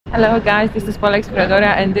Hello guys, this is Paula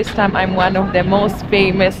Exploradora, and this time I'm one of the most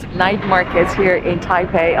famous night markets here in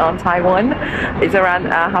Taipei on Taiwan. It's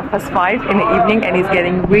around 5:30 in the evening and it's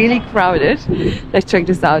getting really crowded. Let's check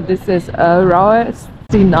this out. This is Raohe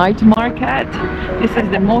Street Night Market. This is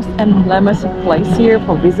the most emblematic place here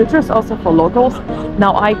for visitors, also for locals.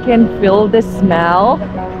 Now I can feel the smell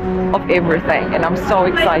of everything and I'm so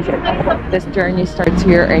excited. This journey starts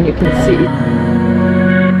here and you can see it.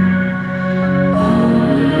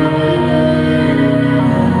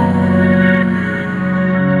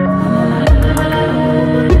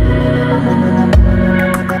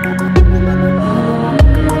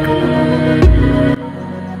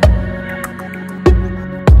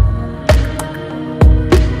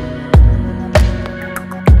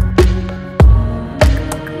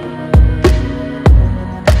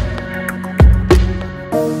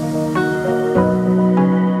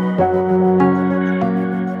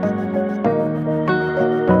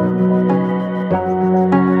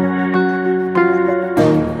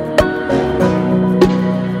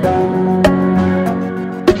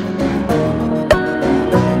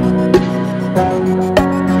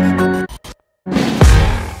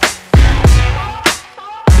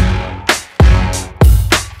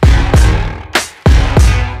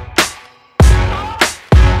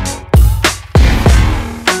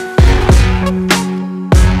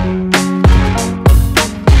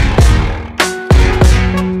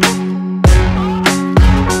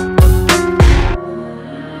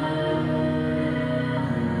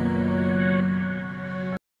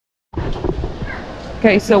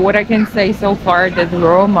 Okay, so what I can say so far, the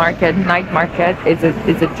Raohe Market, Night Market, is a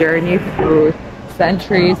journey through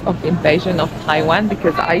centuries of invasion of Taiwan,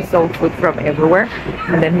 because I saw food from everywhere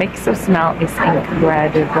and the mix of smell is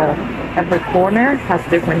incredible. Every corner has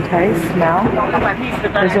different taste, smell.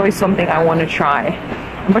 There's always something I want to try.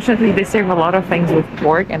 Unfortunately, they serve a lot of things with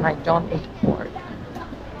pork and I don't eat pork.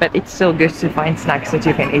 But it's still good to find snacks that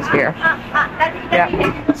you can eat here. Yeah,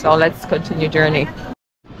 so let's continue journey.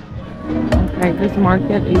 Okay, this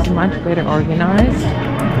market is much better organized.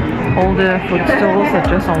 All the food stalls are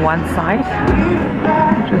just on one side,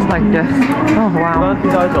 just like this. Oh wow!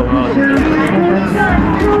 Some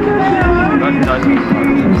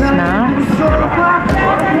snacks.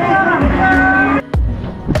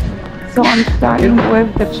 So I'm starting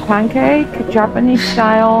with the pancake, Japanese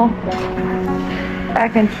style,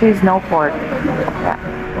 egg and cheese, no pork. Yeah.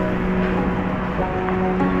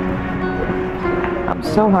 I'm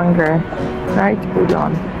so hungry. Fried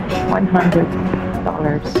udon, $100.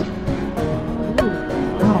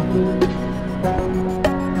 Wow.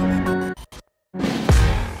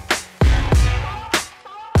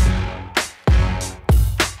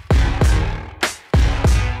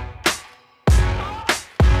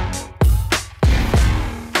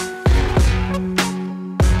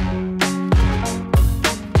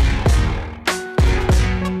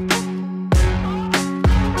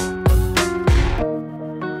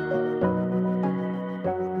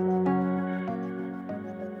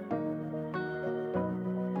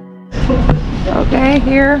 Okay,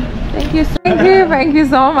 here. Thank you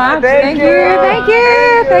so much. Thank you.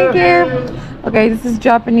 Okay, this is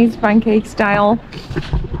Japanese pancake style.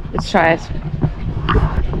 Let's try it.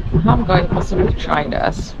 How am I going to possibly try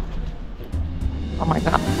this? Oh my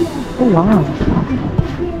god. Oh wow.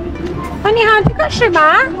 Honey, how you got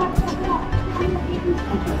sugar?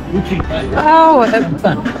 Oh,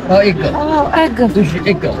 egg. Oh, egg.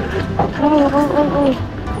 Egg. Oh.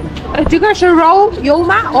 这个是肉有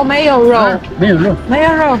吗？哦，没有肉，没有肉。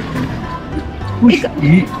一个。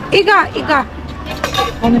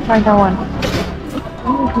Let me try that one.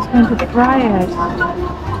 Oh, he's going to fry it.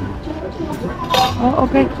 Oh,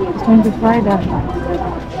 okay. He's going to fry that.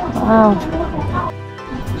 Wow.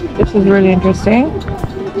 This is really interesting.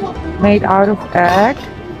 Made out of egg.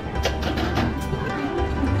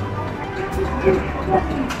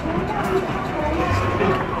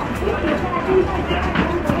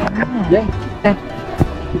 Yeah.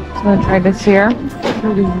 So I'm gonna try this here.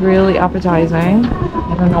 It's really appetizing.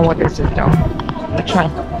 I don't know what this is though. Let's try.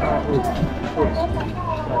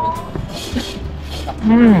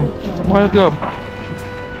 What is good?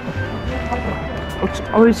 It's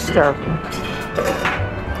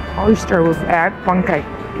oyster with egg, pancake,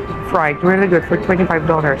 fried. Really good for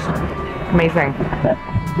 $25. Amazing.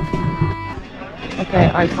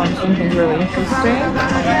 Okay, I found something really interesting.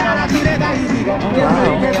 Oh,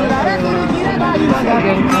 wow.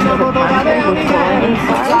 Again, kind of a pancake with corn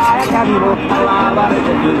inside. Wow.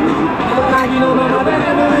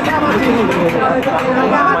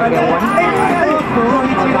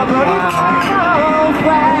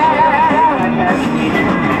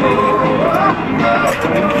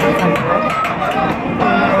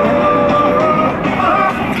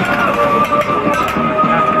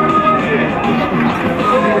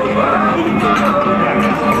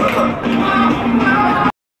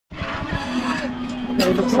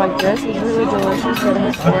 this. It's really delicious. Getting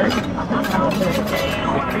a fork.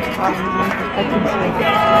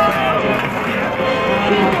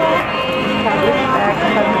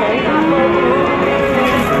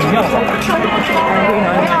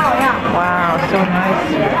 Wow, so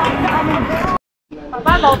nice.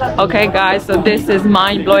 Okay guys, so this is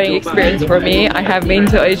mind-blowing experience for me. I have been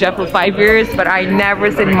to Asia for 5 years, but I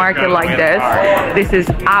never seen a market like this. This is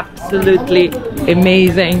absolutely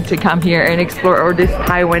amazing to come here and explore all this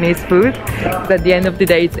Taiwanese food. Because at the end of the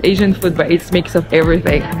day, it's Asian food, but it's a mix of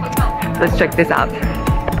everything. Let's check this out.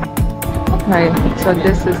 Okay, so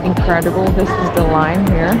this is incredible. This is the line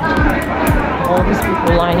here. All these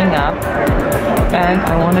people lining up. And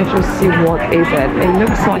I want to just see what is it. It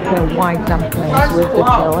looks like a white dumplings with the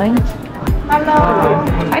filling. Wow.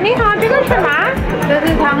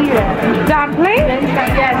 Dumpling?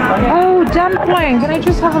 Oh, dumpling. Can I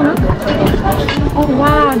just have a look? Oh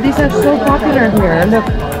wow, these are so popular here. Look.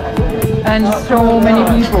 And so many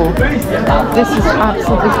people. This is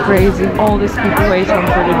absolutely crazy. All these people waiting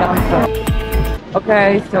for the dumpling.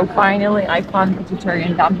 Okay, so finally I found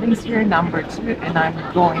vegetarian dumplings here, number 2, and I'm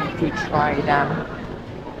going to try them.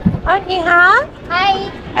 Oh, 你好.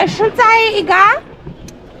 Hi. 蔬菜一个?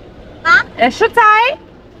 Huh? 蔬菜?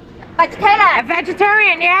 Vegetarian.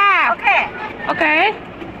 Vegetarian, yeah. Okay. Okay.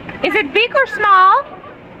 Is it big or small?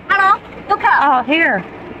 Hello. Look up. Oh, here.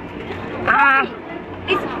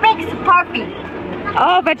 It's mixed coffee.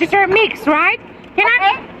 Oh, vegetarian mix, right?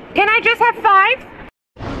 Can I just have 5?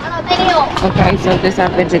 Okay, so these are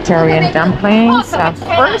vegetarian dumplings.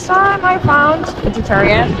 First time I found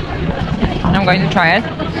vegetarian. I'm going to try it.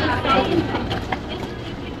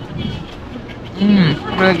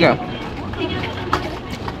 Really good.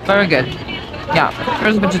 Very good. Yeah,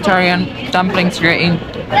 there's vegetarian dumplings here in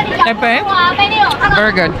Taipei.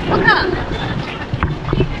 Very good.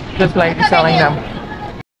 Just like selling them.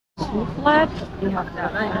 Soufflet. We have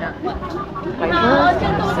that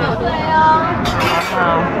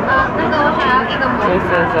This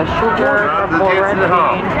is a sugar, red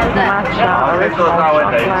bean, matcha, original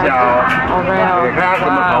chocolate, Oreo.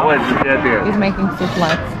 Wow. He's making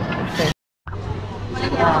soufflets.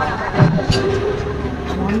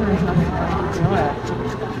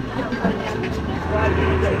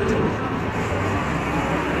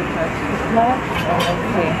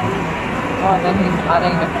 Oh, then he's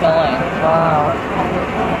adding the filling. Wow.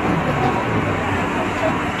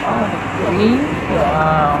 Oh, the cream.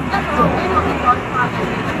 Wow.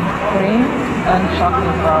 Cream and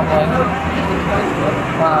chocolate probably.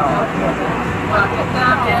 Wow.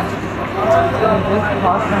 This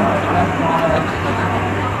costs me $10.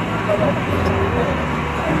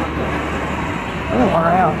 Oh,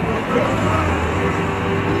 Oreo.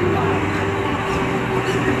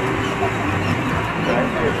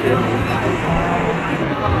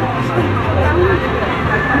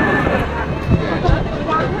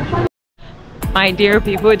 My dear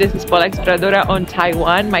people, this is Paula Exploradora on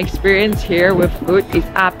Taiwan. My experience here with food is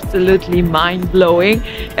absolutely mind-blowing.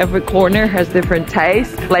 Every corner has different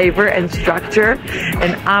taste, flavor and structure,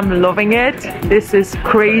 and I'm loving it. This is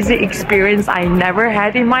crazy experience I never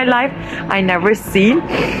had in my life. I never seen.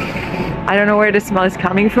 I don't know where the smell is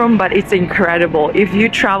coming from, but it's incredible. If you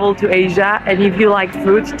travel to Asia and if you like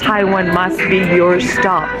food, Taiwan must be your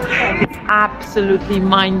stop. It's absolutely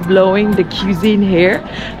mind-blowing, the cuisine here,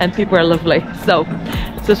 and people are lovely. So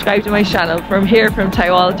subscribe to my channel from here, from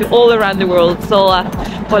Taiwan to all around the world. Sola,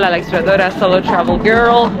 Paula la Exploradora, solo travel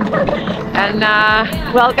girl, and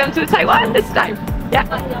welcome to Taiwan this time. Yeah.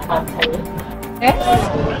 Yes.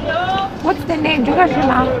 What's the name? Do you guys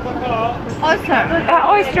know? Oyster.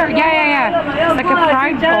 Oyster. Yeah. Like a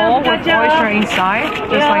fried bowl with oyster inside,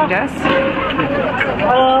 just like this.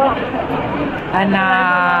 And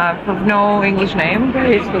with no English name.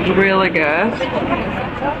 It was really good.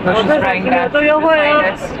 So she's trying that.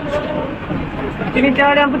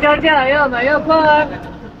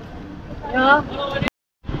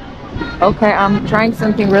 Okay, I'm trying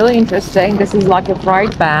something really interesting. This is like a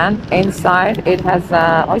fried pan. Inside it has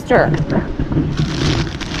oyster.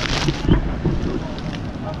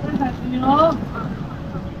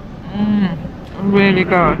 Really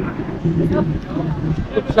good.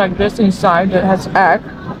 Looks like this inside. It has egg,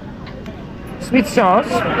 sweet sauce,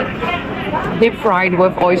 deep fried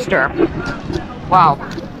with oyster. Wow.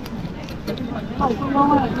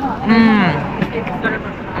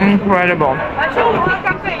 Incredible.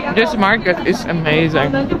 This market is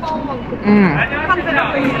amazing.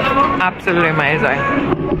 Absolutely amazing.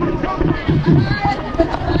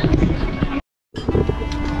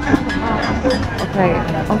 Okay,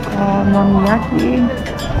 okonomiyaki.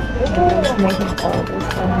 Just making all this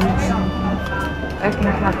things. can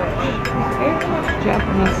have it. Okay,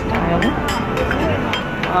 Japanese style.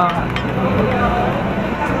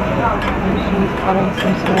 She's cutting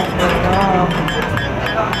some stuff right now.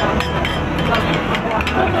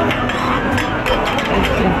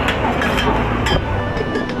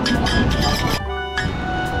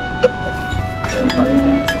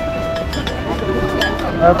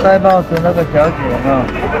来再报纸那个小姐哈。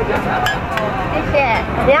谢谢。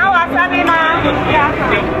你要瓦萨比吗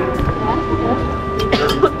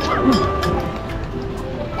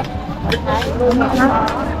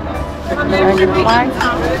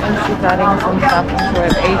？And she's adding some stuff into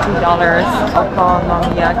it. $80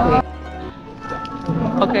 okonomiyaki.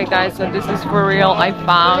 Okay guys, so this is for real. I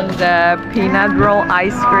found the peanut roll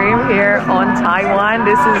ice cream here on Taiwan.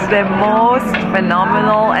 This is the most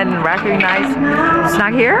phenomenal and recognized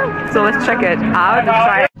snack here. So let's check it out and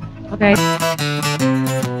try it. Okay.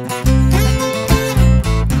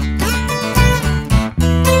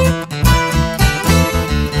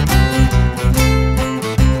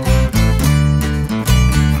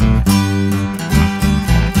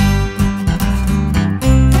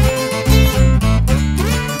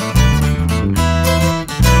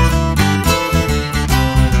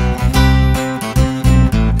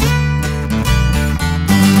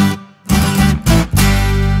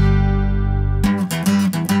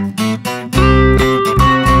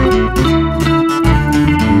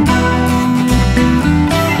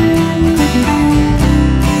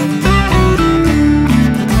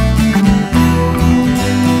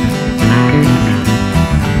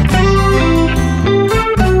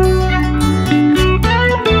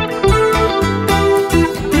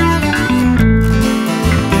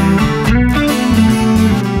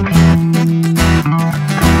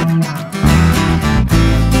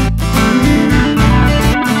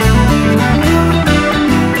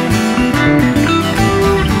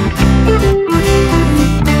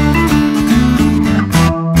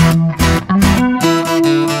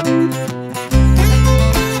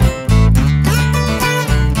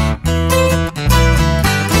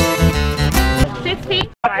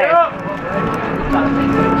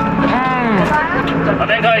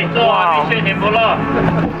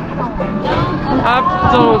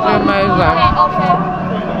 Absolutely amazing.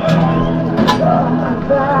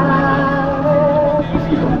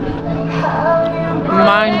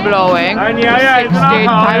 Mind-blowing. 60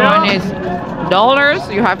 Taiwanese dollars.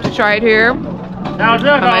 You have to try it here.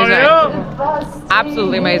 Amazing.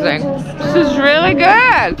 Absolutely amazing. This is really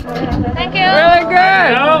good. Thank you. Really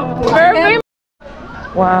good. Very.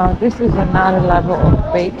 Wow, this is another level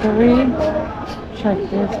of bakery. Check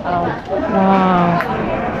this out. Wow.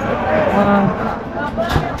 Wow.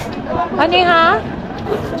 你好，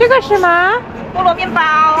这个是吗？菠萝面包。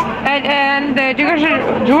And 这个是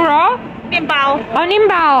猪肉？面包。哦，面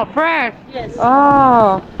包 bread. Yes.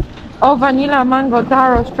 Oh. Oh, vanilla, mango,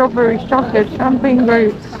 taro, strawberry, chocolate, champagne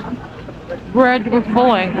grapes. Bread with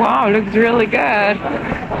filling. Wow, looks really good.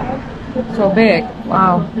 So big.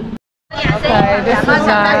 Wow. Okay, this is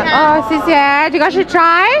oh, 谢谢。这个是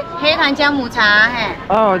chai? 黑糖姜母茶，嘿。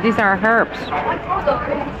Oh, these are herbs.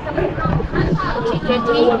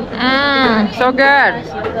 So good.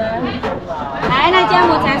 来，那姜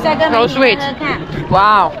母茶帅哥 So sweet.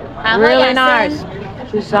 Wow, really nice.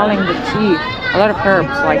 She's selling the tea. A lot of herbs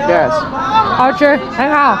like this. 好吃，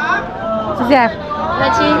很好。谢谢。客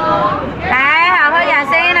气。来，好喝养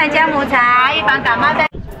生的姜母茶，预防感冒的。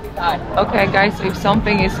 Okay guys, if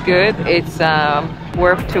something is good, it's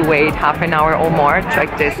worth to wait half an hour or more.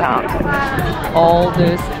 Check this out. All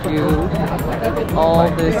this queue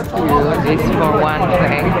is for one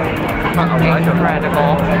thing.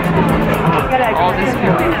 Incredible. All this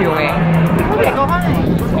queuing.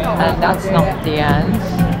 And that's not the end.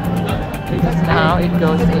 Because now it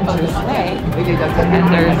goes into snake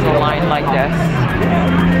and there's a line like this.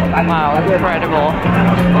 Wow, incredible.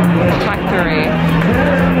 Factory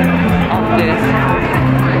of this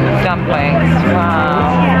dumplings.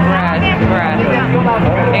 Wow, bread.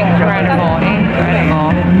 Incredible.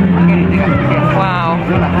 Wow,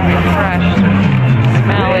 fresh,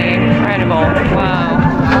 smelly, incredible.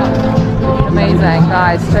 Wow, amazing,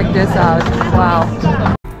 guys. Check this out. Wow.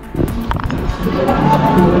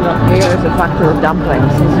 Here is a factory of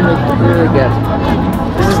dumplings. This looks really good.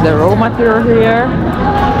 This is the raw material here.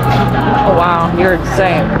 Oh wow, here it's the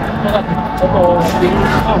same.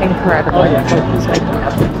 Incredible.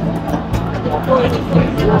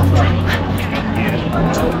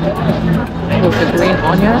 With the green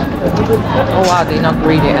onion. Oh wow, they're not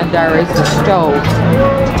greedy. And there is the stove.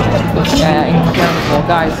 Yeah, incredible.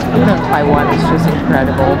 Guys, food in Taiwan is just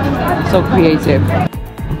incredible. So creative.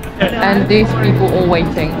 And these people all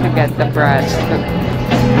waiting to get the bread.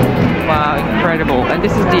 Wow, incredible. And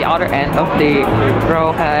this is the other end of the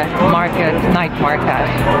Raohe Market, Night Market.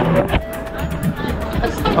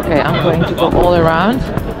 Okay, I'm going to go all around.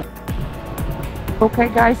 Okay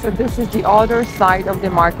guys, so this is the other side of the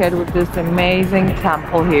market with this amazing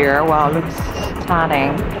temple here. Wow, looks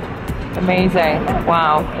stunning. Amazing.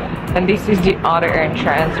 Wow. And this is the other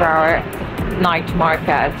entrance, Raohe Night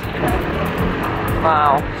Market.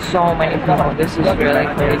 Wow, so many people. This is really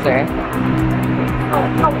crazy.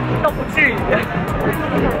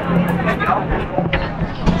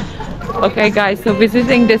 Okay guys, so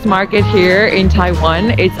visiting this market here in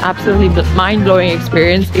Taiwan, it's absolutely mind-blowing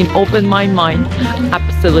experience in open mind,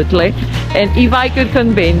 absolutely. And if I could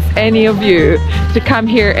convince any of you to come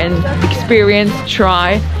here and experience,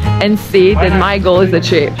 try and see, then my goal is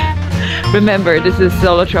achieved. Remember, this is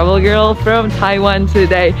solo travel girl from Taiwan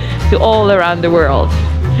today to all around the world.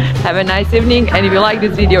 Have a nice evening, and if you like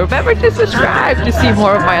this video, remember to subscribe to see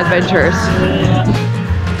more of my adventures.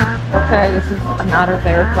 Okay, this is another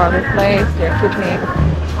very crowded place. They're cooking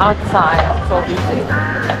outside. So busy.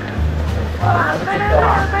 Wow, this is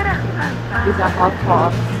good. These are hot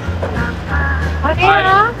pots.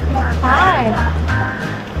 Hi.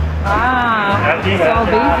 Wow, so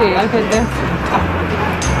busy. Look at this.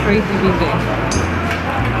 Crazy busy.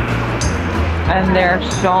 And there are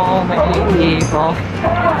so many people.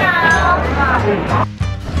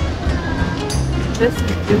 This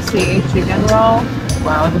juicy chicken roll.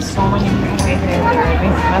 Wow, there's so many people waiting there.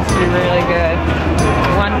 This must be really good.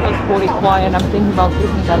 One was 40 kwai and I'm thinking about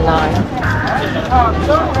taking that line.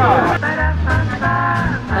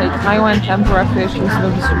 Like Taiwan tempura fish, this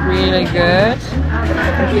looks really good.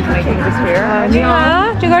 She's making this here.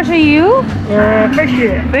 Yeah, this is you?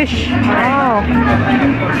 Fish. Wow.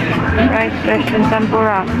 Right, fish and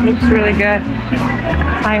tempura. Looks really good.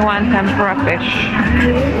 Taiwan tempura fish.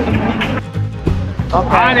 Okay,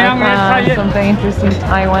 I found something interesting.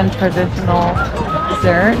 Taiwan traditional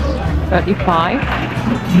dessert, 35.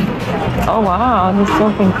 Oh wow, there's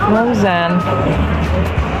something frozen.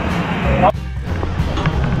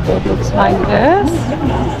 It looks like this.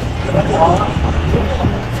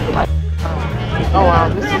 Oh wow,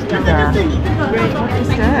 this is dessert. What is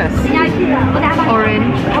this?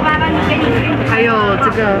 Orange. 还有这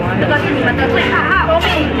个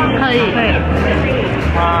可以。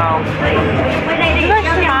 Wow. 这个是什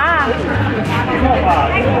么啊？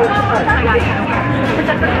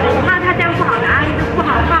怕它这样不好拿，不好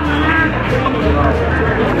放啊。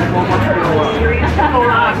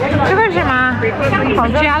这个是什么？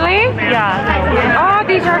 Jelly? Yeah. Oh,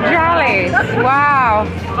 these are jellies. Wow.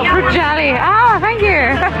 Fruit jelly. Oh, thank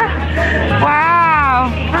you. Wow.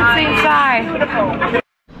 Fruits inside.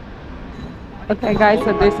 Okay guys,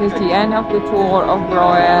 so this is the end of the tour of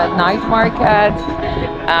Raohe Night Market.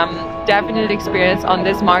 Definite experience on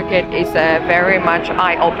this market is very much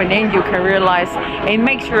eye-opening. You can realize, it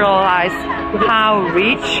makes you realize how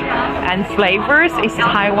rich and flavors is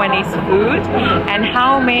Taiwanese food and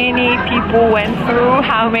how many people went through,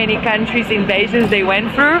 how many countries invasions they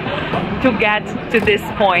went through to get to this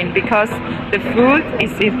point, because the food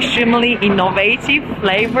is extremely innovative,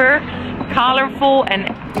 flavor, colorful and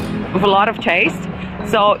with a lot of taste.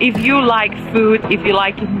 So if you like food, if you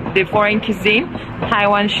like the foreign cuisine,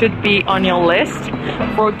 Taiwan should be on your list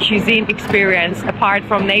for cuisine experience. Apart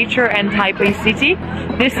from nature and Taipei City,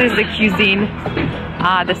 this is the cuisine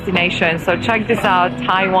destination. So check this out,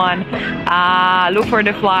 Taiwan. Look for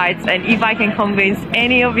the flights, and if I can convince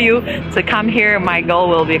any of you to come here, my goal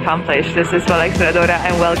will be accomplished. This is Alexandra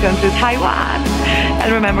and welcome to Taiwan.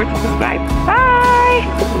 And remember to subscribe. Bye!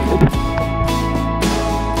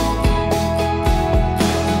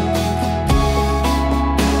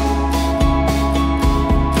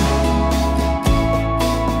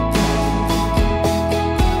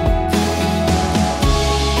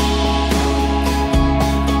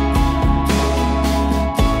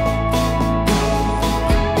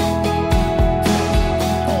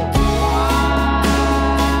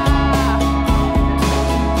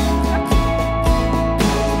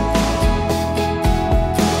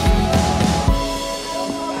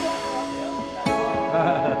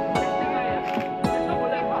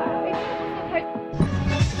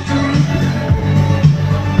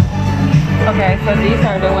 Okay, so these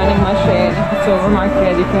are the vending machine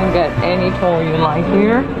supermarket. You can get any toy you like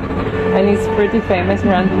here, and it's pretty famous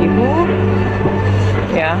around people.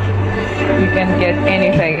 Yeah, you can get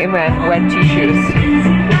anything, even wet tissues.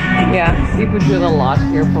 Yeah, people do it a lot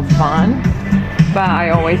here for fun, but I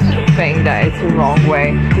always think that it's the wrong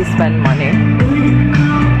way to spend money.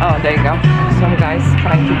 Oh, there you go. Some guys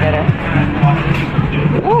trying to get it.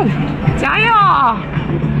 Ooh, 加油!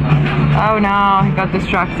 Oh no, he got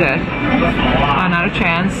distracted. Another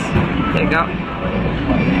chance. There you go.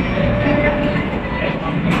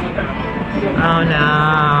 Oh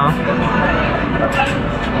no.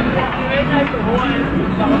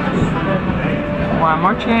 One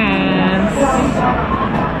more chance.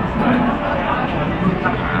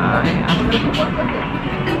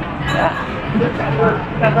 Yeah.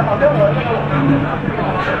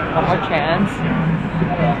 One more chance.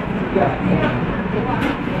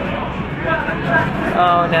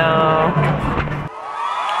 Oh no.